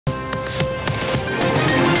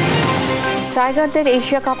টাইগারদের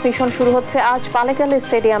Asia cup mission শুরু হচ্ছে আজ পালেকালে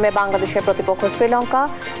স্টেডিয়ামে বাংলাদেশের প্রতিপক্ষ শ্রীলঙ্কা।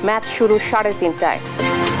 ম্যাচ শুরু 3:30টায়।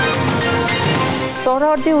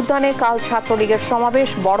 সোহরাওয়ার্দী উদ্যানে কাল ছাত্রলীগের সমাবেশ,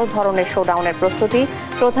 বড় ধরনের শোডাউনের প্রস্তুতি।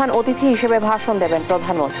 প্রধান অতিথি হিসেবে ভাষণ দেবেন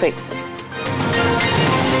প্রধানমন্ত্রী।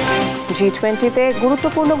 G20-তে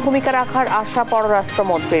গুরুত্বপূর্ণ ভূমিকা রাখার আশা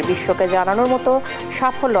পররাষ্ট্রমন্ত্রীর। বিশ্বকে জানানোর মতো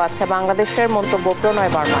সাফল্য আছে বাংলাদেশের, মন্তব্য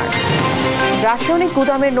প্রণয় বর্মার। রাসায়নিক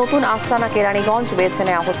গুদামের নতুন আস্তানা কেরানীগঞ্জ, বেছে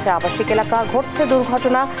নেওয়া হচ্ছে আবাসিক এলাকা। ঘটছে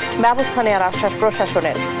দুর্ঘটনা, ব্যবস্থা নেওয়ার আশ্বাস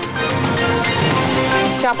প্রশাসনের।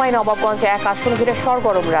 চাঁপাইনবাবগঞ্জে এক আসন ঘিরে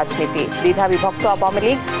সরগরম রাজনীতি। দ্বিধা বিভক্ত আওয়ামী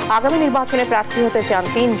লীগ, আগামী নির্বাচনে প্রার্থী হতে চান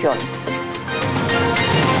 3 জন।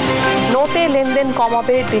 নোটে লেনদেন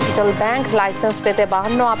কমাবে ডিজিটাল ব্যাংক, লাইসেন্স পেতে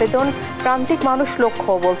 52 আবেদন। প্রান্তিক মানুষ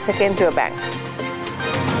লক্ষ্য, বলছে কেন্দ্রীয় ব্যাংক।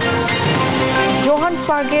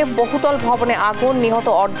 জোহান্সবার্গে বহুতল ভবনে আগুন, নিহত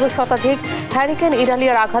অর্ধশতাধিক। হ্যারিকেন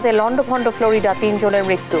ইডালিয়ার আঘাতে লন্ডভন্ড ফ্লোরিডা, 3 জনের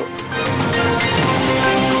মৃত্যু।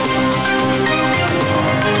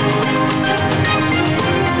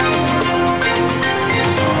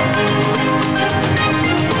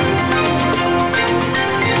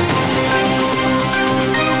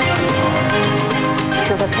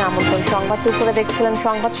 আমন্ত্রণ সংবাদ দুপুরে দেখছিলেন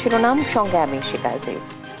সংবাদ শিরোনাম, সঙ্গে আমি শিকা আজিজ।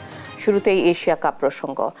 শুরুতেই এশিয়া কাপ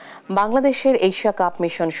প্রসঙ্গ। বাংলাদেশের এশিয়া কাপ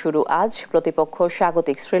মিশন শুরু আজ। প্রতিপক্ষ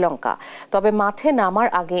স্বাগতিক শ্রীলঙ্কা। তবে মাঠে নামার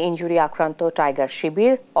আগে ইনজুরি আক্রান্ত টাইগার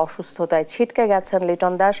শিবির, অসুস্থতায় ছিটকে গেছেন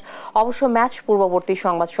লিটন দাস। অবশ্য ম্যাচ পূর্ববর্তী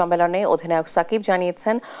সংবাদ সম্মেলনে অধিনায়ক সাকিব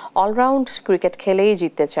জানিয়েছেন অলরাউন্ড ক্রিকেট খেলেই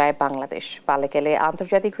জিততে চায় বাংলাদেশ। পালেকেলে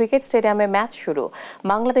আন্তর্জাতিক ক্রিকেট স্টেডিয়ামে ম্যাচ শুরু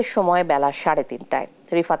বাংলাদেশ সময় বেলা 3:30টায়।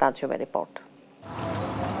 রিফাত আঞ্জুমের রিপোর্ট।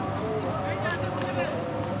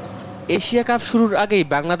 এশিয়া কাপ শুরুর আগেই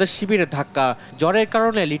বাংলাদেশ শিবিরে ধাক্কা। জ্বরের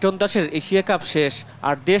কারণে লিটন দাসের এশিয়া কাপ শেষ।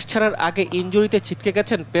 আর দেশ ছাড়ার আগে ইনজুরিতে ছিটকে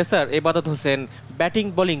গেছেন পেসার এবাদত হোসেন। ব্যাটিং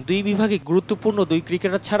বোলিং দুই বিভাগে গুরুত্বপূর্ণ 2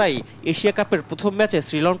 ক্রিকেটার ছাড়াই এশিয়া কাপের প্রথম ম্যাচে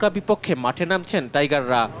শ্রীলঙ্কা বিপক্ষে মাঠে নামছেন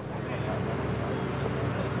টাইগাররা।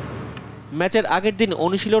 ম্যাচের আগের দিন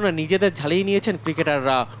অনুশীলনে নিজেদের ঝালিয়ে নিয়েছেন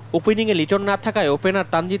ক্রিকেটাররা। ওপেনিংয়ে লিটন না থাকায় ওপেনার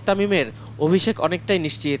তানজিদ তামিমের অভিষেক অনেকটাই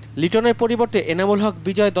নিশ্চিত। লিটনের পরিবর্তে এনামুল হক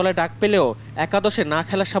বিজয় দলে ডাক পেলেও একাদশে না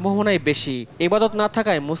খেলার সম্ভাবনাই বেশি। এবাদত না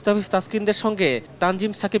থাকায় মুস্তাফিজ তাসকিনদের সঙ্গে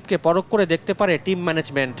তানজিম সাকিবকে পরখ করে দেখতে পারে টিম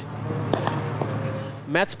ম্যানেজমেন্ট।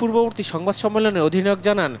 ম্যাচ পূর্ববর্তী সংবাদ সম্মেলনে অধিনায়ক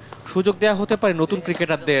জানান সুযোগ দেওয়া হতে পারে নতুন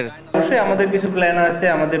ক্রিকেটারদের। অবশ্যই আমাদের কিছু প্ল্যান আছে,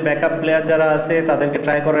 আমাদের ব্যাকআপ প্লেয়ার যারা আছে তাদেরকে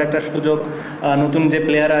ট্রাই করার একটা সুযোগ, নতুন যে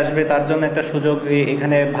প্লেয়ার আসবে তার জন্য একটা সুযোগ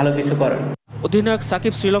এখানে ভালো কিছু করার। অধিনায়ক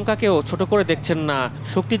সাকিব শ্রীলঙ্কাকেও ছোট করে দেখছেন না।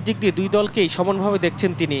 শক্তির দিক দিয়ে 2 দলকেই সমানভাবে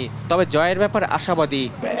দেখছেন তিনি। তবে জয়ের ব্যাপারে আশাবাদী।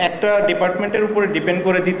 একটা ডিপার্টমেন্টের উপরে ডিপেন্ড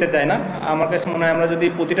করে জিততে চায় না। আমার কাছে মনে হয় আমরা যদি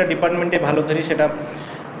প্রতিটা ডিপার্টমেন্টে ভালো করি, সেটা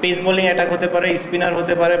পেস বোলিং অ্যাটাক হতে পারে, স্পিনার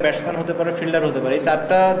হতে পারে, ব্যাটসম্যান হতে পারে, ফিল্ডার হতে পারে, এই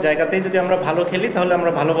 4টা জায়গাতেই যদি আমরা ভালো খেলি তাহলে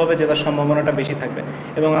আমরা ভালোভাবে জেতার সম্ভাবনাটা বেশি থাকবে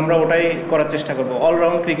এবং আমরা ওটাই করার চেষ্টা করব।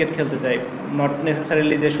 অলরাউন্ড ক্রিকেট খেলতে চাই, নট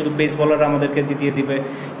নেসেসারিলি যে শুধু পেস বোলাররা আমাদেরকে জিতিয়ে দিবে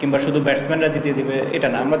কিংবা শুধু ব্যাটসম্যানরা জিতিয়ে দিবে, এটা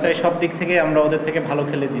না। আমরা চাই সব দিক থেকে আমরা ওদের থেকে ভালো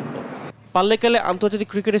খেলে জিতব। পাল্লেকালে আন্তর্জাতিক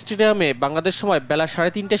ক্রিকেট স্টেডিয়ামে বাংলাদেশ সময় বেলা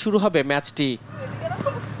 3:30টায় শুরু হবে ম্যাচটি।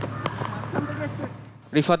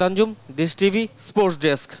 রিফাত আঞ্জুম, দেশ টিভি, স্পোর্টস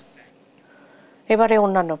ডেস্ক। এবারে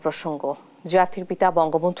অন্যান্য প্রসঙ্গ। জাতির পিতা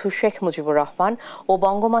বঙ্গবন্ধু শেখ মুজিবুর রহমান ও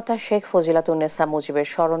বঙ্গমাতা শেখ ফজিলাতুন্নেসা মুজিবের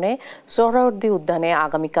স্মরণে সোহরাওয়ার্দী উদ্যানে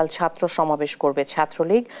আগামীকাল ছাত্র সমাবেশ করবে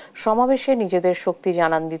ছাত্রলীগ। সমাবেশে নিজেদের শক্তি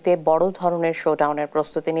জানান দিতে বড় ধরনের শোডাউনের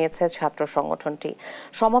প্রস্তুতি নিয়েছে ছাত্র সংগঠনটি।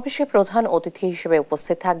 সমাবেশে প্রধান অতিথি হিসেবে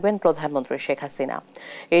উপস্থিত থাকবেন প্রধানমন্ত্রী শেখ হাসিনা।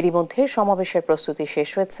 এরই মধ্যে সমাবেশের প্রস্তুতি শেষ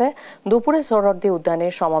হয়েছে। দুপুরে সোহরাওয়ার্দী উদ্যানে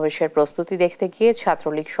সমাবেশের প্রস্তুতি দেখতে গিয়ে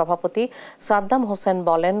ছাত্রলীগ সভাপতি সাদ্দাম হোসেন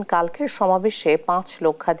বলেন, কালকের সমাবেশে 5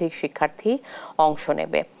 লক্ষাধিক শিক্ষার্থী অংশ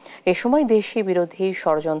নেবে। এ সময় দেশি বিরোধী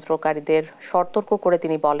ষড়যন্ত্রকারীদের সতর্ক করে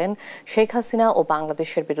তিনি বলেন, শেখ হাসিনা ও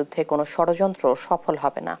বাংলাদেশের বিরুদ্ধে কোনো ষড়যন্ত্র সফল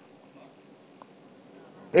হবে না।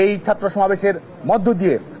 এই ছাত্র সমাবেশের মধ্য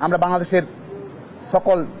দিয়ে আমরা বাংলাদেশের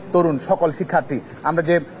সকল তরুণ, সকল শিক্ষার্থী, আমরা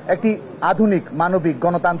যে একটি আধুনিক, মানবিক,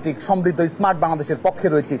 গণতান্ত্রিক, সমৃদ্ধ, স্মার্ট বাংলাদেশের পক্ষে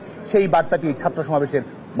রয়েছি, সেই বার্তাটি ছাত্র সমাবেশের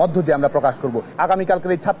মধ্য দিয়ে আমরা প্রকাশ করব।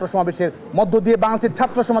 আগামীকালকের এই ছাত্র সমাবেশের মধ্য দিয়ে বাংলাদেশের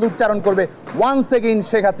ছাত্র সমাজ উচ্চারণ করবে ওয়ান্স এগেইন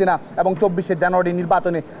শেখ হাসিনা, এবং 24শে জানুয়ারি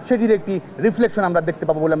নির্বাচনে সেটির একটি রিফ্লেকশন আমরা দেখতে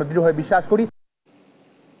পাবো বলে আমরা দৃঢ়ভাবে বিশ্বাস করি।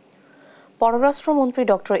 পররাষ্ট্রমন্ত্রী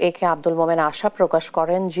ডক্টর এ কে আব্দুল মোমেন আশা প্রকাশ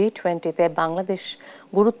করেন, G20-তে বাংলাদেশ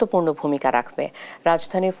গুরুত্বপূর্ণ ভূমিকা রাখবে।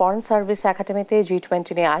 রাজধানীর ফরেন সার্ভিস একাডেমিতে G20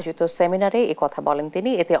 নিয়ে আয়োজিত সেমিনারে কথা বলেন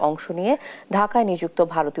তিনি। এতে অংশ নিয়ে ঢাকায় নিযুক্ত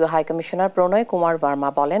ভারতীয় হাইকমিশনার প্রণয় কুমার বর্মা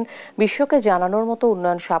বলেন, বিশ্বকে জানানোর মতো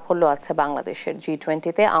উন্নয়ন সাফল্য আছে বাংলাদেশের।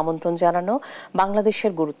 G20-তে আমন্ত্রণ জানানো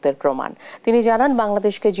বাংলাদেশের গুরুত্বের প্রমাণ। তিনি জানান,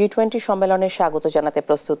 বাংলাদেশকে G20 সম্মেলনে স্বাগত জানাতে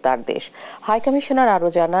প্রস্তুত তার দেশ। হাইকমিশনার আরও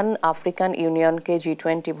জানান, আফ্রিকান ইউনিয়নকে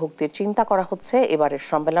G20 ভুক্তির চিন্তা করা হচ্ছে এবারের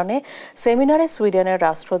সম্মেলনে। সেমিনারে সুইডেনের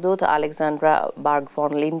রাষ্ট্রদূত Alexandra বার্গ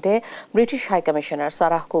von Linde, British high commissioner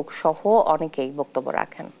Sarah cook সহ অনেকেই বক্তব্য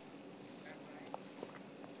রাখেন।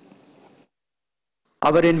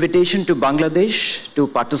 Our invitation to Bangladesh to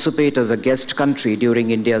participate as a guest country during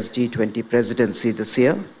India's G20 presidency this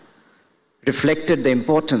year reflected the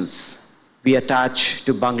importance we attach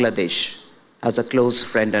to Bangladesh as a close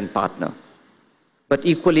friend and partner. But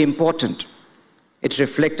equally important, it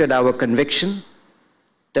reflected our conviction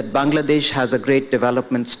that Bangladesh has a great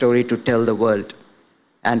development story to tell the world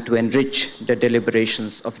and to enrich the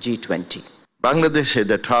deliberations of G20. Bangladesh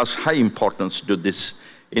attaches high importance to this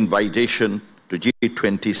invitation to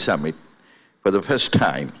G20 summit. For the first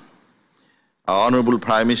time, our Honorable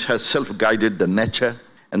Prime Minister has self-guided the nature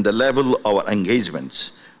and the level of our engagements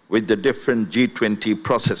with the different G20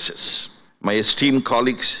 processes. My esteemed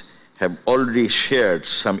colleagues have already shared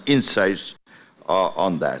some insights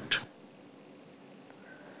on that.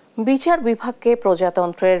 বিচার বিভাগকে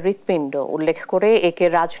প্রজাতন্ত্রের হৃৎপিণ্ড উল্লেখ করে একে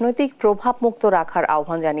রাজনৈতিক প্রভাব মুক্ত রাখার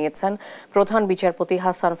আহ্বান জানিয়েছেন প্রধান বিচারপতি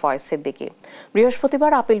হাসান ফয়েজ সিদ্দিকী।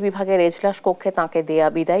 বৃহস্পতিবার আপিল বিভাগের এজলাস কক্ষে তাঁকে দেয়া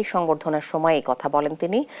বিদায়ী সংবর্ধনার সময় এই কথা বলেন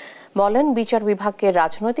তিনি। বলেন, বিচার বিভাগকে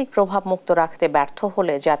রাজনৈতিক প্রভাব মুক্ত রাখতে ব্যর্থ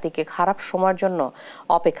হলে জাতিকে খারাপ সময়ের জন্য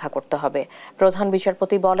অপেক্ষা করতে হবে। প্রধান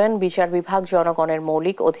বিচারপতি বলেন, বিচার বিভাগ জনগণের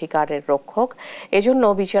মৌলিক অধিকারের রক্ষক, এজন্য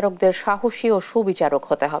বিচারকদের সাহসী ও সুবিচারক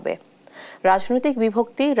হতে হবে। রাজনৈতিক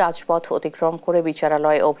বিভক্তি রাজপথ অতিক্রম করে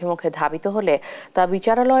বিচারালয় অভিমুখে ধাবিত হলে তা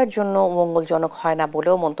বিচারালয়ের জন্য মঙ্গলজনক হয় না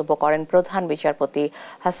বলেও মন্তব্য করেন প্রধান বিচারপতি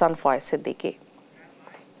হাসান ফয়েজ সিদ্দিকী।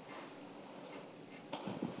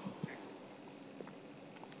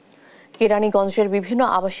 কেরানীগঞ্জের বিভিন্ন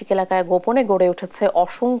আবাসিক এলাকায় গোপনে গড়ে উঠেছে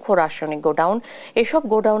অসংখ্য রাসায়নিক গোডাউন। এসব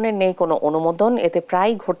গোডাউনের নেই কোনো অনুমোদন, এতে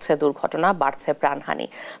প্রায়ই ঘটছে দুর্ঘটনা, বাড়ছে প্রাণহানি।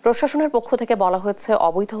 প্রশাসনের পক্ষ থেকে বলা হয়েছে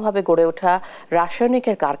অবৈধভাবে গড়ে ওঠা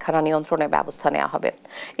রাসায়নিকের কারখানা নিয়ন্ত্রণে ব্যবস্থা নেওয়া হবে।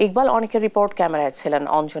 ইকবাল অনেকের রিপোর্ট, ক্যামেরায় ছিলেন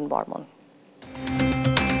অঞ্জন বর্মন।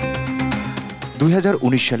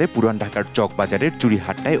 2019 সালে পুরান ঢাকার চকবাজারের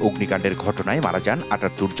চুরিহাট্টায় অগ্নিকাণ্ডের ঘটনায় মারা যান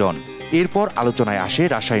 78 জন। এরপর আলোচনায় আসে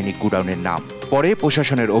রাসায়নিক গোডাউনের নাম। পরে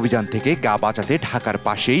প্রশাসনের অভিযান থেকে গা বাঁচাতে ঢাকার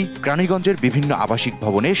পাশেই কেরানীগঞ্জের বিভিন্ন আবাসিক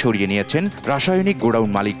ভবনে সরিয়ে নিয়েছেন রাসায়নিক গোডাউন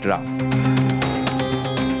মালিকরা।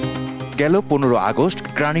 গেল 15 আগস্ট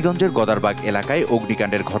কেরানীগঞ্জের গদারবাগ এলাকায়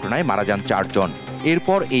অগ্নিকাণ্ডের ঘটনায় মারা যান 4 জন।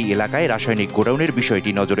 এরপর এই এলাকায় রাসায়নিক গোডাউনের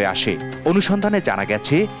বিষয়টি নজরে আসে। অনুসন্ধানে জানা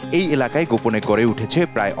গেছে এই এলাকায় গোপনে গড়ে উঠেছে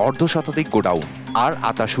প্রায় অর্ধশতাধিক গোডাউন। আর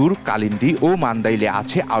আতাসুর, কালিন্দী ও মান্দাইলে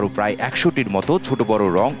আছে আরও প্রায় 100টির মতো ছোট বড়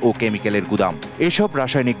রং ও কেমিক্যালের গুদাম। এসব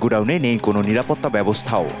রাসায়নিক গোডাউনে নেই কোনো নিরাপত্তা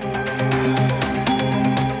ব্যবস্থাও।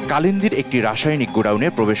 কালিন্দির একটি রাসায়নিক গোডাউনে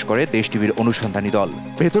প্রবেশ করে দেশ টিভির অনুসন্ধানী দল।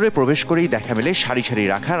 ভেতরে প্রবেশ করেই দেখা মেলে সারি সারি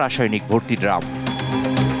রাখা রাসায়নিক ভর্তি ড্রাম।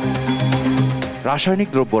 রাসায়নিক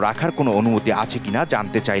দ্রব্য রাখার কোনো অনুমতি আছে কিনা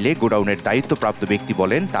জানতে চাইলে গোডাউনের দায়িত্বপ্রাপ্ত ব্যক্তি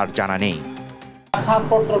বলেন তার জানা নেই।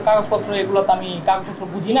 ছাড়পত্র, কাগজপত্র এগুলো তো আমি কাগজপত্র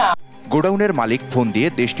বুঝি না। গোডাউনের মালিক ফোন দিয়ে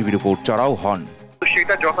দেশ টিভির উপর চড়াও হন।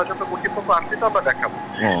 সেটা যথাযথ কর্তৃপক্ষ আসলে তো আমরা দেখাবো।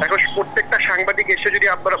 এখন প্রত্যেকটা সাংবাদিক এসে যদি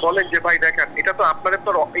আপনারা বলেন যে ভাই দেখেন, এটা তো আপনাদের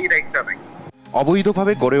তো এই রাইটটা নাই।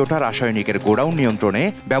 অবৈধভাবে গড়ে ওঠা রাসায়নিকের গোডাউন নিয়ন্ত্রণে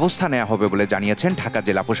ব্যবস্থা নেওয়া হবে বলে জানিয়েছেন ঢাকা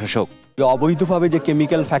জেলা প্রশাসক। অবৈধভাবে যে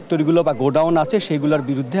কেমিক্যাল ফ্যাক্টরিগুলো বা গোডাউন আছে সেগুলোর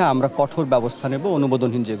বিরুদ্ধে আমরা কঠোর ব্যবস্থা নেব,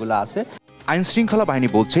 অনুমোদনহীন যেগুলো আছে। আইন শৃঙ্খলা বাহিনী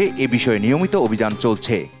বলছে এ বিষয়ে নিয়মিত অভিযান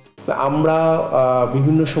চলছে। আমরা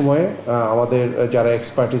বিভিন্ন সময়ে আমাদের যারা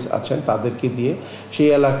এক্সপার্টিস আছেন তাদেরকে দিয়ে সেই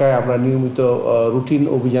এলাকায় আমরা নিয়মিত রুটিন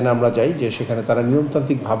অভিযানে আমরা যাই, যে সেখানে তারা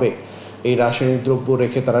নিয়মতান্ত্রিকভাবে এই রাসায়নিক দ্রব্য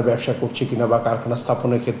রেখে তারা ব্যবসা করছে কিনা বা কারখানা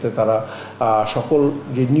স্থাপনের ক্ষেত্রে তারা সকল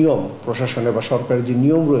যে নিয়ম প্রশাসনের বা সরকারের যে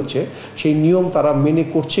নিয়ম রয়েছে সেই নিয়ম তারা মেনে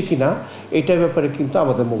করছে কিনা এটার ব্যাপারে কিন্তু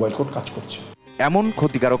আমাদের মোবাইল কোর্ট কাজ করছে। এমন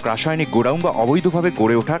ক্ষতিকারক রাসায়নিক গোডাউন বা অবৈধভাবে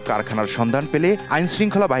গড়ে ওঠা কারখানার সন্ধান পেলে আইন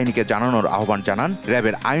শৃঙ্খলা বাহিনীকে জানানোর আহ্বান জানান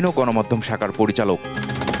র্যাবের আইন ও গণমাধ্যম শাখার পরিচালক।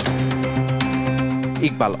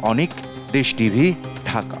 ইকবাল অনিক, দেশ টিভি,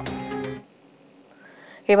 ঢাকা।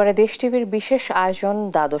 এবারে দেশ টিভির বিশেষ আয়োজন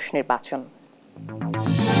দ্বাদশ নির্বাচন।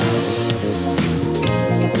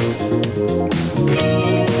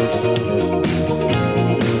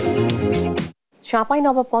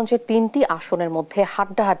 চাঁপাইনবাবগঞ্জের 3টি আসনের মধ্যে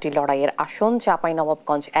হাড্ডাহাড্ডি লড়াইয়ের আসন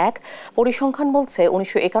চাঁপাইনবাবগঞ্জ 1। পরিসংখ্যান বলছে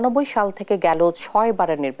 1991 সাল থেকে গেল 6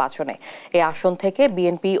 বারের নির্বাচনে এই আসন থেকে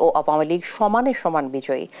বিএনপি ও আওয়ামী লীগ সমানে সমান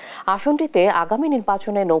বিজয়ী। আসনটিতে আগামী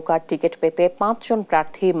নির্বাচনে নৌকার টিকিট পেতে 5 জন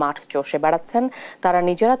প্রার্থী মাঠ চষে বেড়াচ্ছেন। তারা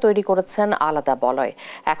নিজেরা তৈরি করেছেন আলাদা বলয়।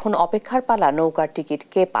 এখন অপেক্ষার পালা নৌকার টিকিট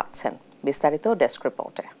কে পাচ্ছেন। বিস্তারিত ডেস্ক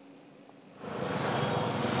রিপোর্টে।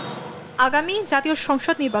 আগামী জাতীয়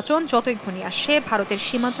সংসদ নির্বাচন যতই ঘনিয়ে আসছে, ভারতের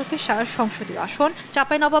সীমান্ত ঘেঁষা সংসদীয় আসন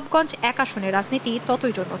চাঁপাইনবাবগঞ্জ 1 আসনের রাজনীতি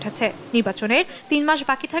ততই জমে উঠেছে। নির্বাচনের 3 মাস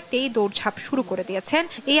বাকি থাকতেই দৌড়ঝাঁপ শুরু করে দিয়েছেন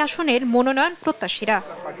এই আসনের মনোনয়ন প্রত্যাশীরা।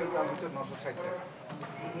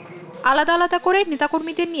 আলাদা আলাদা করে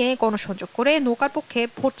নেতাকর্মীদের নিয়ে গণসংযোগ করে নৌকার পক্ষে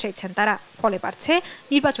ভোট চাইছেন তারা। ফলে বাড়ছে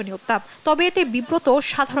নির্বাচনী উত্তাপ। তবে এতে বিব্রত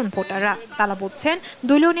সাধারণ ভোটাররা। তারা বলছেন,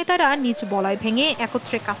 দলীয় নেতারা নিজ বলয় ভেঙে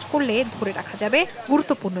একত্রে কাজ করলে ধরে রাখা যাবে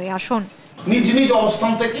গুরুত্বপূর্ণ এই আসন। নিজ নিজ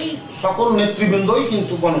অবস্থান থেকেই সকল নেতৃবৃন্দই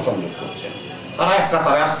কিন্তু গণসংযোগ করছেন, তারা এক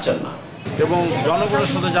কাতারে আসছেন না। এবং জনগণের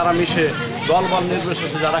সাথে যারা মিশে, দল বল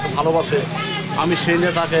নির্বিশেষে যারা ভালোবাসে, আমি সেই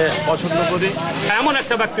নেতাকে পছন্দ করি। এমন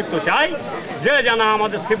একটা ব্যক্তিত্ব চাই যে যেন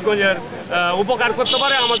আমাদের শিবগঞ্জের উপকার করতে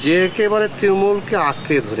পারে। যে একেবারে তৃণমূলকে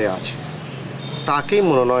আঁকড়ে ধরে আছে তাকেই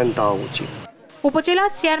মনোনয়ন দেওয়া উচিত। উপজেলা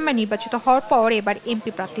চেয়ারম্যান নির্বাচিত হওয়ার পর এবার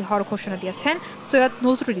এমপি প্রার্থী হওয়ার ঘোষণা দিয়েছেন সৈয়দ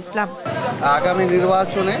নজরুল ইসলাম। আগামী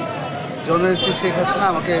নির্বাচনে জননেত্রী শেখ হাসিনা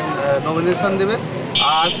আমাকে নমিনেশন দেবে,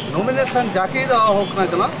 আর নমিনেশন যাকেই দেওয়া হোক না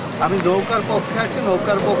কেন আমি নৌকার পক্ষে আছি,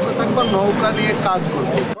 নৌকার পক্ষে থাকবো, নৌকা নিয়ে কাজ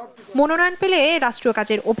করব। মনোনয়ন পেলে রাষ্ট্রীয়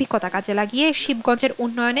কাজের অভিজ্ঞতা কাজে লাগিয়ে শিবগঞ্জের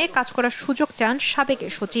উন্নয়নে কাজ করার সুযোগ চান সাবেক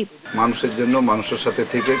সচিব। মানুষের জন্য মানুষের সাথে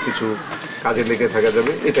থেকে কিছু কাজে লেগে থাকা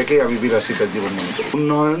যাবে, এটাকেই আমি বিলাসিতার জীবন মনে করি।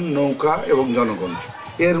 উন্নয়ন, নৌকা এবং জনগণ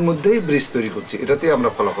এর মধ্যেই ব্রিজ তৈরি করছি, এটাতেই আমরা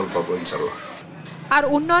ফলাফল পাবো ইনশাল্লাহ। আর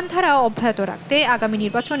উন্নয়ন ধারা অব্যাহত রাখতে আগামী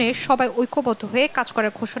নির্বাচনে সবাই ঐক্যবদ্ধ হয়ে কাজ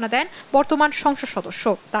করার ঘোষণা দেন বর্তমান সংসদ সদস্য।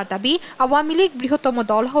 তার দাবি, আওয়ামী লীগ বৃহত্তম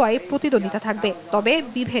দল হওয়ায় প্রতিদ্বন্দ্বিতা থাকবে, তবে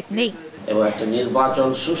বিভেদ নেই। এবং একটা নির্বাচন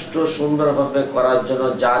সুষ্ঠু সুন্দরভাবে করার জন্য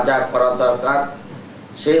যা যা করা দরকার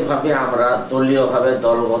সেইভাবে আমরা দলীয়ভাবে,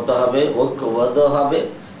 দলগতভাবে, ঐক্যবদ্ধভাবে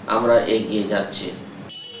আমরা এগিয়ে যাচ্ছি।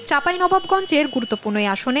 চাঁপাইনবাবগঞ্জের গুরুত্বপূর্ণ এই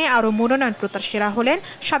আসনে আরও মনোনয়ন প্রত্যাশীরা হলেন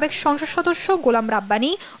সাবেক সংসদ সদস্য গোলাম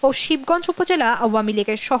রাব্বানী ও শিবগঞ্জ উপজেলা আওয়ামী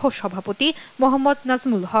লীগের সহ সভাপতি মোহাম্মদ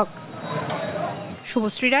নাজমুল হক।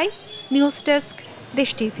 শুভশ্রী রায়, নিউজ ডেস্ক, দেশ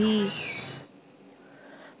টিভি।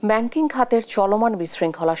 ব্যাংকিং খাতের চলমান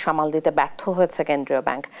বিশৃঙ্খলা সামাল দিতে ব্যর্থ হয়েছে কেন্দ্রীয়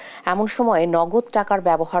ব্যাংক। এমন সময়ে নগদ টাকার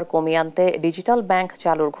ব্যবহার কমিয়ে আনতে ডিজিটাল ব্যাংক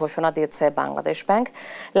চালুর ঘোষণা দিয়েছে বাংলাদেশ ব্যাংক।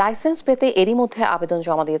 লাইসেন্স পেতে এরই মধ্যে আবেদন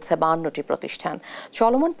জমা দিয়েছে 52টি প্রতিষ্ঠান।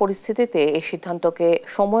 চলমান পরিস্থিতিতে এই সিদ্ধান্তকে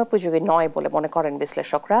সময়োপযোগী নয় বলে মনে করেন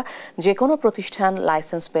বিশ্লেষকরা। যে কোনো প্রতিষ্ঠান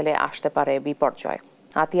লাইসেন্স পেলে আসতে পারে বিপর্যয়।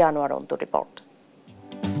 আতিয়া আনোয়ার অন্ত রিপোর্ট।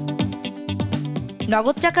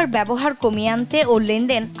 নগদ টাকার ব্যবহার কমিয়ে আনতে ও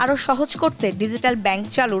লেনদেন আরও সহজ করতে ডিজিটাল ব্যাংক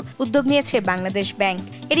চালুর উদ্যোগ নিয়েছে বাংলাদেশ ব্যাংক।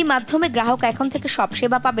 এরই মাধ্যমে গ্রাহক এখন থেকে সব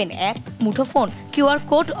সেবা পাবেন অ্যাপ, মুঠোফোন, কিউআর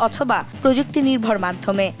কোড অথবা প্রযুক্তি নির্ভর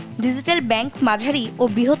মাধ্যমে। ডিজিটাল ব্যাংক মাঝারি ও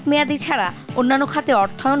বৃহৎ মেয়াদি ছাড়া অন্যান্য খাতে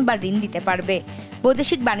অর্থায়ন বা ঋণ দিতে পারবে।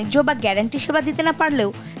 বৈদেশিক বাণিজ্য বা গ্যারান্টি সেবা দিতে না পারলেও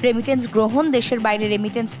রেমিটেন্স গ্রহণ, দেশের বাইরে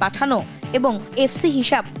রেমিটেন্স পাঠানো এবং এফসি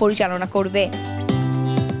হিসাব পরিচালনা করবে।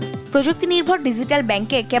 প্রযুক্তি নির্ভর ডিজিটাল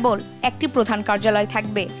ব্যাংকে কেবল একটি প্রধান কার্যালয়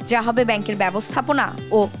থাকবে, যা হবে ব্যাংকের ব্যবস্থাপনা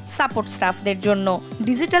ও সাপোর্ট স্টাফদের জন্য।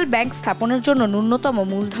 ডিজিটাল ব্যাংক স্থাপনের জন্য ন্যূনতম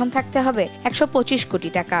মূলধন থাকতে হবে 125 কোটি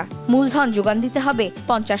টাকা। মূলধন যোগান দিতে হবে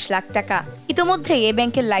 50 লাখ টাকা। ইতোমধ্যে এ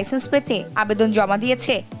ব্যাংকের লাইসেন্স পেতে আবেদন জমা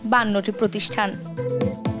দিয়েছে 52টি প্রতিষ্ঠান।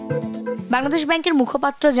 বাংলাদেশ ব্যাংকের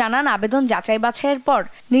মুখপাত্র জানান, আবেদন যাচাই বাছাইয়ের পর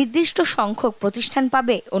নির্দিষ্ট সংখ্যক প্রতিষ্ঠান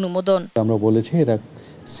পাবে অনুমোদন। আমরা বলেছি এরা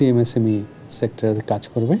সিএমএসএমই সেক্টরে কাজ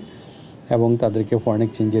করবে এবং তাদেরকে ফরেন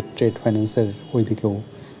এক্সচেঞ্জের, ট্রেড ফাইন্যান্সের ওই দিকেও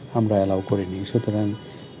আমরা অ্যালাউ করিনি। সুতরাং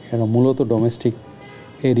এরা মূলত ডোমেস্টিক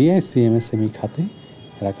এরিয়ায় সিএমএসএমই খাতে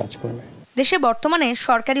এরা কাজ করবে। দেশে বর্তমানে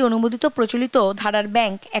সরকারি অনুমোদিত প্রচলিত ধারার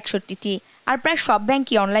ব্যাংক 61টি, আর প্রায় সব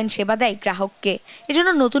ব্যাংকই অনলাইন সেবা দেয় গ্রাহককে। এজন্য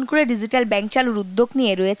নতুন করে ডিজিটাল ব্যাংক চালুর উদ্যোগ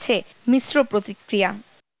নিয়ে রয়েছে মিশ্র প্রতিক্রিয়া।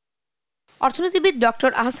 অর্থনীতিবিদ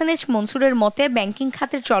ডক্টর আহসান এইচ মনসুরের মতে, ব্যাংকিং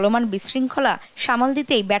খাতের চলমান বিশৃঙ্খলা সামাল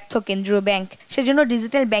দিতেই ব্যর্থ কেন্দ্রীয় ব্যাংক। সেজন্য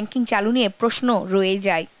ডিজিটাল ব্যাংকিং চালু নিয়ে প্রশ্ন রয়েই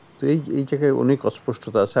যায়। তো এই জায়গায় অনেক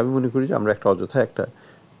অস্পষ্টতা আছে। আমি মনে করি যে আমরা একটা অযথা একটা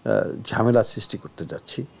ঝামেলা সৃষ্টি করতে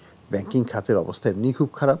যাচ্ছি। ব্যাংকিং খাতের অবস্থা এমনি খুব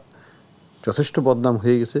খারাপ, যথেষ্ট বদনাম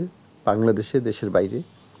হয়ে গেছে বাংলাদেশে, দেশের বাইরে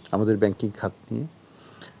আমাদের ব্যাংকিং খাত নিয়ে।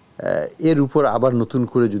 এর উপর আবার নতুন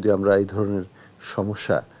করে যদি আমরা এই ধরনের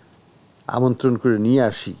সমস্যা আমন্ত্রণ করে নিয়ে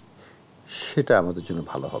আসি, সেটা আমাদের জন্য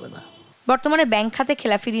ভালো হবে না। বর্তমানে ব্যাংক খাতে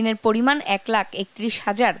খেলাফি ঋণের পরিমাণ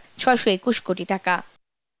 1,31,621 কোটি টাকা।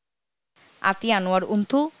 আতিয়া আনোয়ার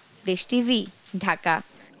অন্তু, দেশ টিভি, ঢাকা।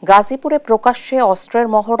 গাজীপুরে প্রকাশ্যে অস্ত্রের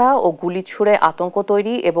মহড়া ও গুলি ছুড়ে আতঙ্ক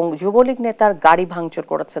তৈরি এবং যুবলীগ নেতার গাড়ি ভাঙচুর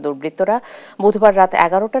করেছে দুর্বৃত্তরা। বুধবার রাত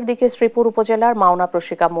 11টার দিকে শ্রীপুর উপজেলার মাওনা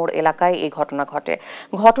প্রশিকা মোড় এলাকায় এই ঘটনা ঘটে।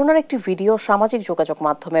 ঘটনার একটি ভিডিও সামাজিক যোগাযোগ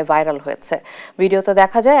মাধ্যমে ভাইরাল হয়েছে। ভিডিওতে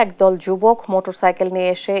দেখা যায় একদল যুবক মোটরসাইকেল নিয়ে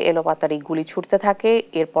এসে এলোপাতাড়ি গুলি ছুড়তে থাকে।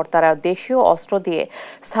 এরপর তারা দেশীয় অস্ত্র দিয়ে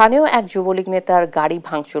স্থানীয় এক যুবলীগ নেতার গাড়ি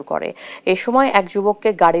ভাঙচুর করে। এ সময় এক যুবককে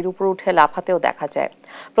গাড়ির উপর উঠে লাফাতেও দেখা যায়।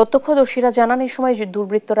 প্রত্যক্ষদর্শীরা জানান এই সময়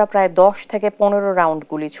দুর্বৃত্তরা প্রায় 10 থেকে 15 রাউন্ড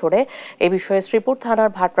গুলি ছোড়ে। এ বিষয়ে শ্রীপুর থানার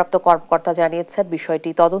ভারপ্রাপ্ত কর্মকর্তা জানিয়েছেন, বিষয়টি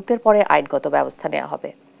তদন্তের পরে আইনগত ব্যবস্থা নেওয়া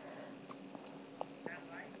হবে।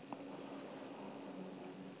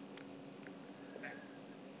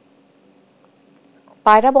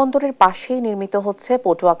 পায়রা বন্দরের পাশেই নির্মিত হচ্ছে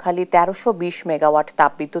পটুয়াখালী 1320 মেগাওয়াট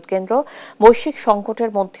তাপবিদ্যুৎ কেন্দ্র। বৈশ্বিক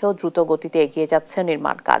সংকটের মধ্যেও দ্রুত গতিতে এগিয়ে যাচ্ছে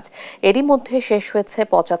নির্মাণ কাজ। এরই মধ্যে শেষ হয়েছে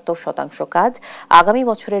 75% কাজ। আগামী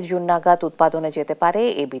বছরের জুন নাগাদ উৎপাদনে যেতে পারে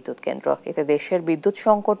এই বিদ্যুৎ কেন্দ্র। এতে দেশের বিদ্যুৎ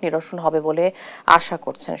সংকট নিরসন হবে বলে আশা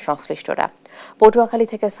করছেন সংশ্লিষ্টরা। পটুয়াখালী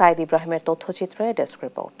থেকে সাইদ ইব্রাহিমের তথ্যচিত্রে ডেস্ক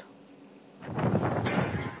রিপোর্ট।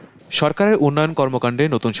 সরকারের উন্নয়ন কর্মকাণ্ডে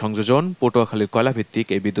নতুন সংযোজন পটুয়াখালীর কয়লাভিত্তিক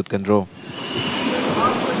এই বিদ্যুৎ কেন্দ্র।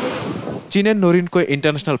 চীনের নরিনকো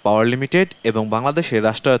ইন্টারন্যাশনাল পাওয়ার লিমিটেড এবং বাংলাদেশের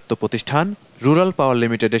রাষ্ট্রায়ত্ত প্রতিষ্ঠান রুরাল পাওয়ার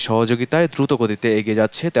লিমিটেডের সহযোগিতায় দ্রুত গতিতে এগিয়ে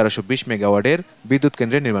যাচ্ছে 1320 মেগাওয়াটের বিদ্যুৎ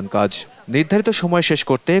কেন্দ্রের নির্মাণ কাজ। নির্ধারিত সময় শেষ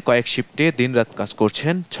করতে কয়েক শিফটে দিনরাত কাজ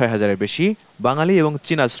করছেন 6000-এর বেশি বাঙালি এবং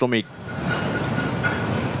চীনা শ্রমিক।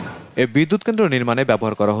 এই বিদ্যুৎ কেন্দ্র নির্মাণে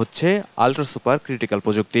ব্যবহার করা হচ্ছে আল্ট্রা সুপার ক্রিটিক্যাল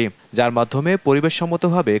প্রযুক্তি, যার মাধ্যমে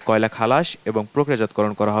পরিবেশসম্মতভাবে কয়লা খালাস এবং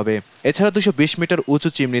প্রক্রিয়াজাতকরণ করা হবে। এছাড়া 220 মিটার উঁচু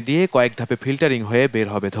চিমনি দিয়ে কয়েক ধাপে ফিল্টারিং হয়ে বের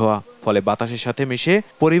হবে ধোঁয়া। ফলে বাতাসের সাথে মিশে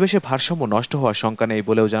পরিবেশে ভারসাম্য নষ্ট হওয়ার শঙ্কা নেই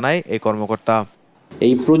বলেও জানায় এই কর্মকর্তা।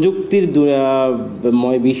 এই প্রযুক্তির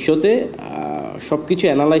বিশ্বতে সবকিছু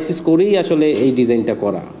অ্যানালাইসিস করেই আসলে এই ডিজাইনটা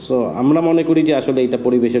করা। সো আমরা মনে করি যে আসলে এটা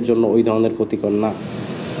পরিবেশের জন্য ওই ধরনের ক্ষতিকর না।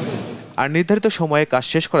 আর নির্ধারিত সময়ে কাজ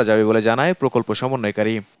শেষ করা যাবে বলে জানায় প্রকল্প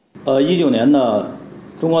সমন্বয়কারী।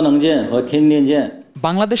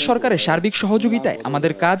 বাংলাদেশ সরকারের সার্বিক সহযোগিতায়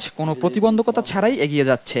আমাদের কাজ কোনো প্রতিবন্ধকতা ছাড়াই এগিয়ে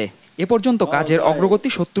যাচ্ছে। এ পর্যন্ত কাজের অগ্রগতি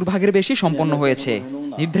 70 ভাগের বেশি সম্পন্ন হয়েছে।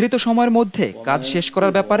 নির্ধারিত সময়ের মধ্যে কাজ শেষ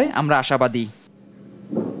করার ব্যাপারে আমরা আশাবাদী।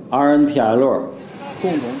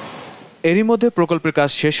 এরই মধ্যে প্রকল্পের কাজ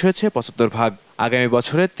শেষ হয়েছে 75 ভাগ। আগামী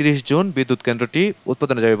বছরের 30 জুন বিদ্যুৎ কেন্দ্রটি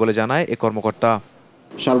উৎপাদনে যাবে বলে জানায় এ কর্মকর্তা।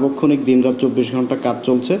 সার্বক্ষণিক দিনরাত 24 ঘন্টা কাজ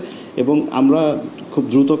চলছে এবং আমরা খুব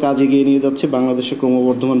দ্রুত কাজ এগিয়ে নিয়ে যাচ্ছি বাংলাদেশের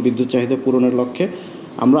ক্রমবর্ধমান বিদ্যুৎ চাহিদা পূরণের লক্ষ্যে।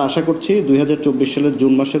 আমরা আশা করছি 2024 সালের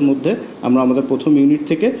জুন মাসের মধ্যে আমরা আমাদের প্রথম ইউনিট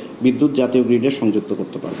থেকে বিদ্যুৎ জাতীয় গ্রিডে সংযুক্ত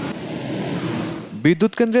করতে পারব।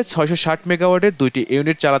 বিদ্যুৎ কেন্দ্রে 660 মেগাওয়াটের 2টি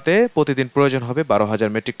ইউনিট চালাতে প্রতিদিন প্রয়োজন হবে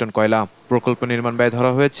 12,000 মেট্রিক টন কয়লা। প্রকল্প নির্মাণ ব্যয়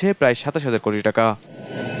ধরা হয়েছে প্রায় 27,000 কোটি টাকা।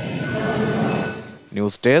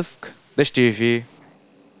 নিউজ ডেস্ক, দেশ টিভি।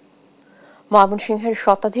 ময়মনসিংহের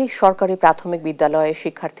শতাধিক সরকারি প্রাথমিক বিদ্যালয়ে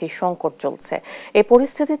শিক্ষার্থীর সংকট চলছে। এই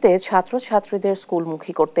পরিস্থিতিতে ছাত্রছাত্রীদের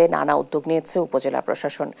স্কুলমুখী করতে নানা উদ্যোগ নিয়েছে উপজেলা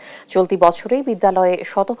প্রশাসন। চলতি বছরেই বিদ্যালয়ে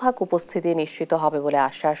 100% উপস্থিতি নিশ্চিত হবে বলে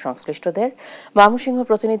আশা সংশ্লিষ্টদের। ময়মনসিংহ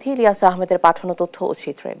প্রতিনিধি ইলিয়াস আহমেদের পাঠানো তথ্য ও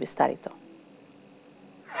চিত্রে বিস্তারিত।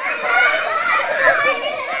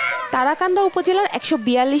 তারাকান্দা উপজেলার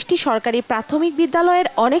 142টি সরকারি প্রাথমিক বিদ্যালয়ের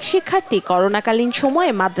অনেক শিক্ষার্থী করোনাকালীন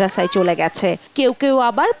সময়ে মাদ্রাসায় চলে গেছে, কেউ কেউ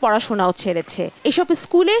আবার পড়াশোনাও ছেড়েছে। এসব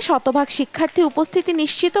স্কুলে 100% শিক্ষার্থী উপস্থিতি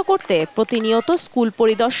নিশ্চিত করতে প্রতিনিয়ত স্কুল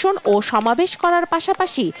পরিদর্শন ও সমাবেশ করার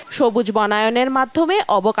পাশাপাশি সবুজ বনায়নের মাধ্যমে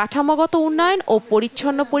অবকাঠামোগত উন্নয়ন ও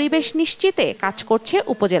পরিচ্ছন্ন পরিবেশ নিশ্চিতে কাজ করছে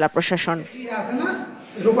উপজেলা প্রশাসন।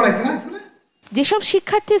 যেসব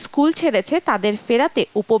শিক্ষার্থী স্কুল ছেড়েছে তাদের ফেরাতে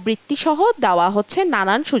উপবৃত্তি সহ দেওয়া হচ্ছে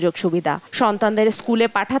নানান সুযোগ সুবিধা। সন্তানদের স্কুলে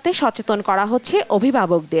পাঠাতে সচেতন করা হচ্ছে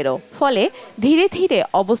অভিভাবকদেরও। ফলে ধীরে ধীরে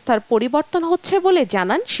অবস্থার পরিবর্তন হচ্ছে বলে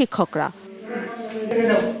জানান শিক্ষকরা।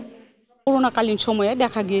 করোনাকালীন সময়ে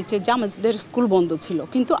দেখা গিয়েছে যে আমাদের স্কুল বন্ধ ছিল,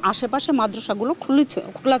 কিন্তু আশেপাশে মাদ্রাসাগুলো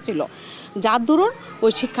খোলা ছিল, যার দরুন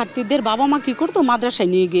ওই শিক্ষার্থীদের বাবা মা কি করতো, মাদ্রাসায়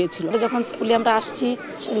নিয়ে গিয়েছিল। যখন স্কুলে আমরা আসছি,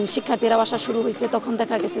 শিক্ষার্থীরা আসা শুরু হয়েছে, তখন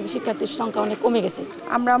দেখা গেছে যে শিক্ষার্থীর সংখ্যা অনেক কমে গেছে।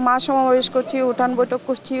 আমরা মা সমাবেশ করছি, উঠান বৈঠক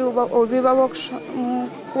করছি,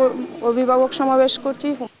 অভিভাবক সমাবেশ করছি।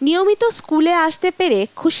 নিয়মিত স্কুলে আসতে পেরে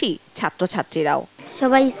খুশি ছাত্রছাত্রীরাও।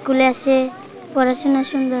 সবাই স্কুলে আসে, পড়াশোনা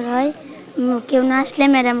সুন্দর হয়, কেউ না আসলে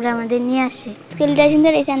ম্যাডামরা আমাদের নিয়ে আসে। স্কুলটা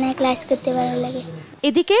সুন্দর, এখানে ক্লাস করতে ভালো লাগে।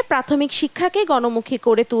 এদিকে প্রাথমিক শিক্ষাকে গণমুখী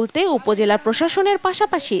করে তুলতে উপজেলা প্রশাসনের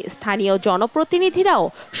পাশাপাশি স্থানীয় জনপ্রতিনিধিরাও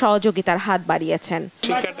সহযোগিতার হাত বাড়িয়েছেন।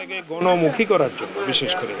 শিক্ষাটাকে গণমুখী করার জন্য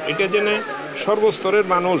বিশেষ করে এটা যেন সর্বস্তরের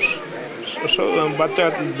মানুষ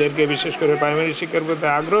বাচ্চাদেরকে বিশেষ করে প্রাইমারি শিক্ষার প্রতি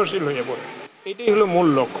আগ্রহশীল হয়ে পড়ে এটাই হলো মূল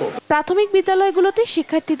লক্ষ্য। প্রাথমিক বিদ্যালয়গুলোতে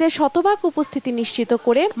শিক্ষার্থীদের শতভাগ উপস্থিতি নিশ্চিত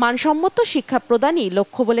করে মানসম্মত শিক্ষা প্রদানই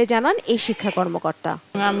লক্ষ্য বলে জানান এই শিক্ষা কর্মকর্তা।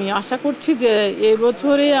 আমি আশা করছি যে এই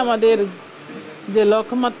বছরে আমাদের যে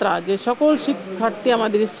লক্ষ্যমাত্রা, যে সকল শিক্ষার্থী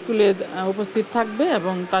আমাদের স্কুলে উপস্থিত থাকবে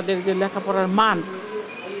এবং তাদের যে লেখাপড়ার মান,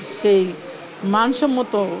 সেই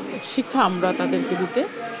মানসম্মত শিক্ষা আমরা তাদেরকে দিতে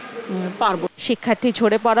পারব। শিক্ষার্থী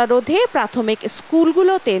ঝরে পড়া রোধে প্রাথমিক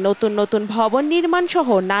স্কুলগুলোতে নতুন নতুন ভবন নির্মাণ সহ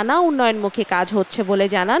নানা উন্নয়নমুখী কাজ হচ্ছে বলে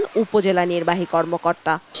জানান উপজেলা নির্বাহী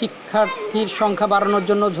কর্মকর্তা। শিক্ষার্থীর সংখ্যা বাড়ানোর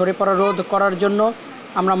জন্য, ঝরে পড়া রোধ করার জন্য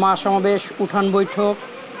আমরা মহাসমাবেশ, উঠান বৈঠক,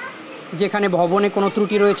 যেখানে ভবনে কোনো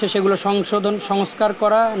ত্রুটি রয়েছে সেগুলো সংশোধন, সংস্কার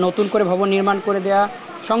করা, নতুন করে ভবন নির্মাণ করে দেয়া,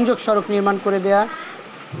 সংযোগ সড়ক নির্মাণ করে দেয়া,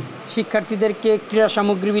 শিক্ষার্থীদেরকে ক্রীড়া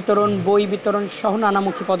সামগ্রী বিতরণ, বই বিতরণ সহ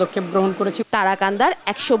নানামুখী পদক্ষেপ গ্রহণ করেছি। তারাকান্দার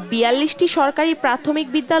 ১৪২টি সরকারি প্রাথমিক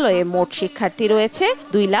বিদ্যালয়ে মোট শিক্ষার্থী রয়েছে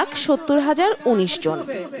 2,70,019 জন।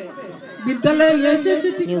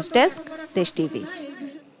 নিউজ ডেস্ক, দেশ টিভি।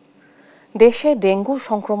 দেশে ডেঙ্গু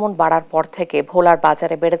সংক্রমণ বাড়ার পর থেকে ভোলার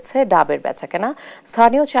বাজারে বেড়েছে ডাবের বেচাকেনা।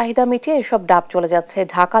 স্থানীয় চাহিদা মিটিয়ে এসব ডাব চলে যাচ্ছে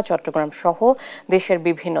ঢাকা, চট্টগ্রাম সহ দেশের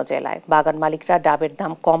বিভিন্ন জেলায়। বাগান মালিকরা ডাবের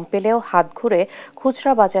দাম কম পেলেও হাত ঘুরে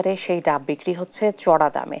খুচরা বাজারে সেই ডাব বিক্রি হচ্ছে চড়া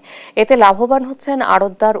দামে। এতে লাভবান হচ্ছেন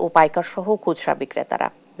আড়তদার ও পাইকার সহ খুচরা বিক্রেতারা।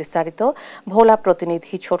 বিস্তারিত ভোলা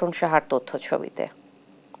প্রতিনিধি ছোটন সাহার তথ্য ছবিতে।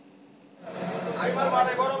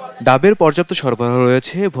 ডাবের পর্যাপ্ত সরবরাহ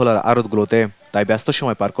রয়েছে ভোলার আড়তগুলোতে, তাই ব্যস্ত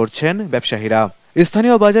সময় পার করছেন ব্যবসায়ীরা।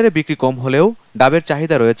 স্থানীয় বাজারে বিক্রি কম হলেও ডাবের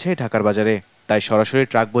চাহিদা রয়েছে ঢাকার বাজারে, তাই সরাসরি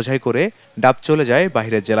ট্রাক বোঝাই করে ডাব চলে যায়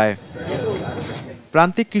বাইরের জেলায়।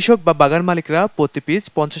 প্রান্তিক কৃষক বা বাগান মালিকরা প্রতি পিস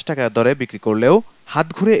 50 টাকা দরে বিক্রি করলেও হাত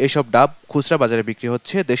ঘুরে এসব ডাব খুচরা বাজারে বিক্রি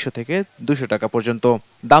হচ্ছে 150 থেকে 200 টাকা পর্যন্ত।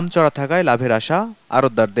 দাম চড়া থাকায় লাভের আশা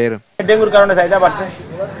আড়তদারদের। ডেঙ্গুর কারণে চাহিদা বাড়ছে,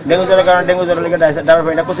 ডেঙ্গু জ্বরের কারণে ডেঙ্গু জ্বরের লেগে ডাবের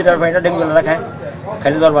পানিটা, কুচি ডাবের পানিটা ডেঙ্গু জ্বরে খায়,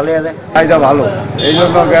 খাইলে জ্বর ভালো হয়ে যায়। চাহিদা ভালো, এই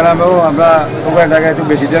জন্য গ্রামেও আমরা টোকায় টাকা একটু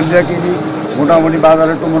বেশি দাম দিয়ে কিনি, মোটামুটি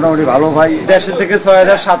বাজারে একটু মোটামুটি ভালো পাই। 1,000 থেকে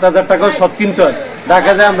 6,000 7,000 টাকাও সব কিনতে হয়,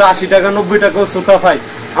 দেখা যায় আমরা 80 টাকা 90 টাকাও সুতা পাই,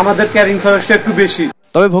 আমাদের ক্যারিং খরচটা একটু বেশি।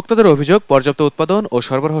 তবে ভোক্তাদের অভিযোগ, পর্যাপ্ত উৎপাদন ও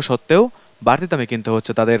সরবরাহ সত্ত্বেও বাড়তি দামে কিনতে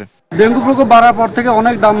হচ্ছে তাদের। ডেঙ্গু প্রকোপ বাড়ার পর থেকে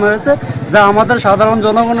অনেক দাম হয়েছে, যা আমাদের সাধারণ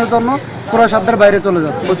জনগণের জন্য পুরো সাধ্যের বাইরে চলে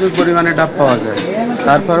যাচ্ছে। প্রচুর পরিমাণে ডাব পাওয়া যায়,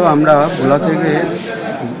 তারপরেও আমরা ভোলা থেকে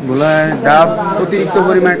ডাব অতিরিক্ত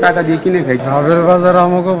পরিমাণে টাকা দিয়ে কিনে খাই। ডাবের বাজার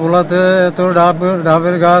আমাকে ভোলাতে এত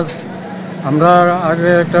ডাবের গাছ, আমরা আগে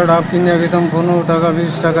একটা ডাব কিনে খেতাম 15 টাকা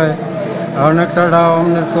 20 টাকায়, এখন একটা ডাব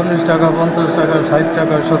আমাদের 40 টাকা 50 টাকা 60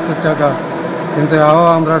 টাকা 70 টাকা, কিন্তু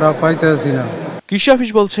আমরা ডাব পাইতে আছি না। কৃষি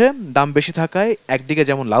অফিস বলছে, দাম বেশি থাকায় একদিকে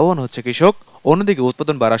যেমন লাভবান হচ্ছে কৃষক, অন্যদিকে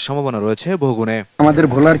উৎপাদন বাড়ার সম্ভাবনা রয়েছে বহুগুণে। আমাদের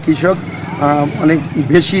ভোলার কৃষক অনেক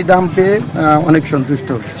বেশি দাম পেয়ে অনেক সন্তুষ্ট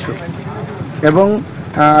কৃষক, এবং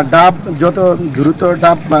ডাব যত দ্রুত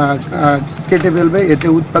ডাব কেটে ফেলবে এতে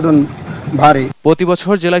উৎপাদন বাড়ে। প্রতি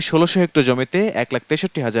বছর জেলায় 1600 হেক্টর জমিতে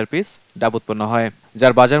 1,63,000 পিস ডাব উৎপন্ন হয়,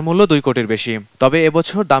 যার বাজার মূল্য 2 কোটির বেশি। তবে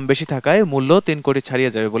এবছর দাম বেশি থাকায় মূল্য 3 কোটি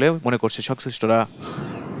ছাড়িয়ে যাবে বলে মনে করছে সংশ্লিষ্টরা।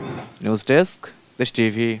 নিউজ ডেস্ক, দেশ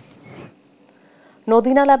টিভি।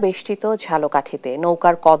 নদীনালা বেষ্টিত ঝালকাঠিতে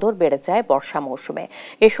নৌকার কদর বেড়ে যায় বর্ষা মৌসুমে।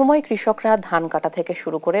 এ সময় কৃষকরা ধান কাটা থেকে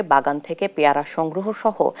শুরু করে বাগান থেকে পেয়ারা সংগ্রহ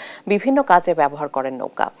সহ বিভিন্ন কাজে ব্যবহার করেন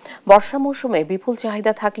নৌকা। বর্ষা মৌসুমে বিপুল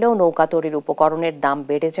চাহিদা থাকলেও নৌকা তৈরির উপকরণের দাম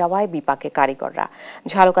বেড়ে যাওয়ায় বিপাকে কারিগররা।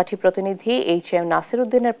 ঝালকাঠি প্রতিনিধি HM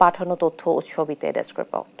নাসিরউদ্দিনের পাঠানো তথ্য ও ছবিতে ডেস্ক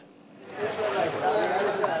রিপোর্ট।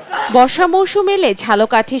 বর্ষা মৌসুম এলে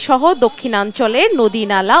ঝালকাঠি সহ দক্ষিণাঞ্চলের নদী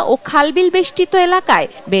নালা ও খালবিল বেষ্টিত এলাকায়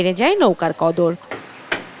বেড়ে যায় নৌকার কদর।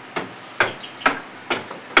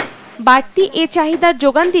 বাড়তি এ চাহিদার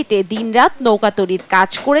যোগান দিতে দিনরাত নৌকা তৈরির কাজ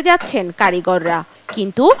করে যাচ্ছেন কারিগররা।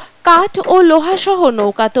 কিন্তু কাঠ ও লোহা সহ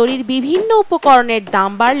নৌকা তৈরির বিভিন্ন উপকরণের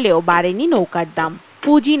দাম বাড়লেও বাড়েনি নৌকার দাম।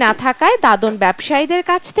 পুঁজি না থাকায় দাদন ব্যবসায়ীদের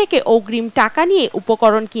কাছ থেকে অগ্রিম টাকা নিয়ে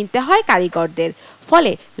উপকরণ কিনতে হয় কারিগরদের,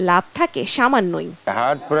 ফলে লাভ থাকে সামান্যই।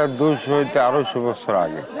 হাট প্রায় 200 হইতে 250 বছর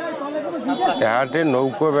আগে হাটে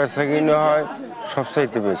নৌকো বেচা কিনে হয়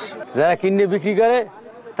সবচাইতে বেশি। যারা কিনে বিক্রি করে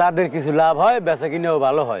তাদের কিছু লাভ হয়, বেচা কিনেও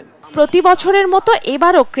ভালো হয়। প্রতি বছরের মতো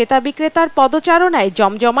এবারও ক্রেতা বিক্রেতার পদচারণায়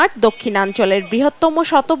জমজমাট দক্ষিণাঞ্চলের বৃহত্তম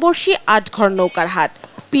শতবর্ষী 8 ঘর নৌকার হাট।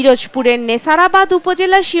 পিরোজপুরের নেসারাবাদ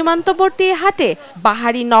উপজেলার সীমান্তবর্তী হাটে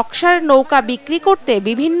বাহারি নকশার নৌকা বিক্রি করতে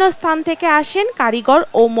বিভিন্ন স্থান থেকে আসেন কারিগর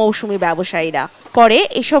ও মৌসুমী ব্যবসায়ীরা। পরে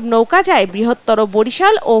এসব নৌকা যায় বৃহত্তর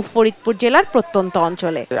বরিশাল ও ফরিদপুর জেলার প্রত্যন্ত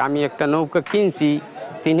অঞ্চলে। আমি একটা নৌকা কিনছি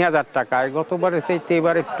 3000 টাকায়, গতবারে চাইতে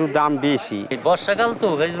এবার একটু দাম বেশি। বর্ষাকাল তো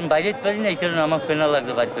বাইরে পারি না, এই কারণে আমার কেনা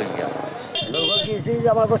লাগবে। বাধ্য হয়ে নৌকা কিনছি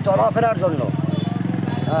আমার চলাফেরার জন্য,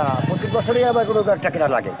 প্রতি বছরই আবার কোনো একটা কেনা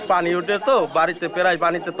লাগে। পানি উঠে তো বাড়িতে প্রায়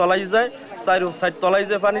পানিতে তলাই যায়, সাইড তলাই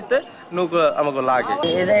যায় পানিতে, নৌকা আমাকে লাগে।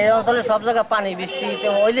 এই অঞ্চলে সব জায়গায় পানি বৃষ্টিতে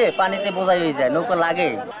হইলে পানিতে বোঝাই হয়ে যায়, নৌকা লাগে।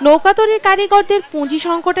 নৌকা তৈরির কারিগরদের পুঁজি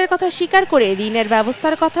সংকটের কথা স্বীকার করে ঋণের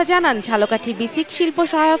ব্যবস্থার কথা জানান ঝালকাঠি বিসিক শিল্প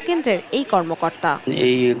সহায়ক কেন্দ্রের এই কর্মকর্তা।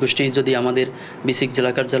 এই গোষ্ঠী যদি আমাদের বিসিক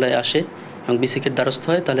জেলা কার্যালয়ে আসে এবং বিসিকের দ্বারস্থ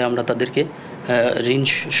হয়, তাহলে আমরা তাদেরকে ঋণ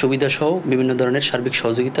সুবিধা সহ বিভিন্ন ধরনের সার্বিক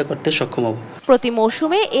সহযোগিতা করতে সক্ষম হব। প্রতি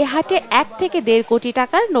মৌসুমে এ হাটে 1 থেকে 1.5 কোটি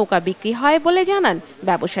টাকার নৌকা বিক্রি হয় বলে জানান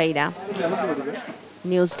ব্যবসায়ীরা।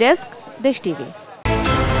 নিউজ ডেস্ক, দেশ টিভি।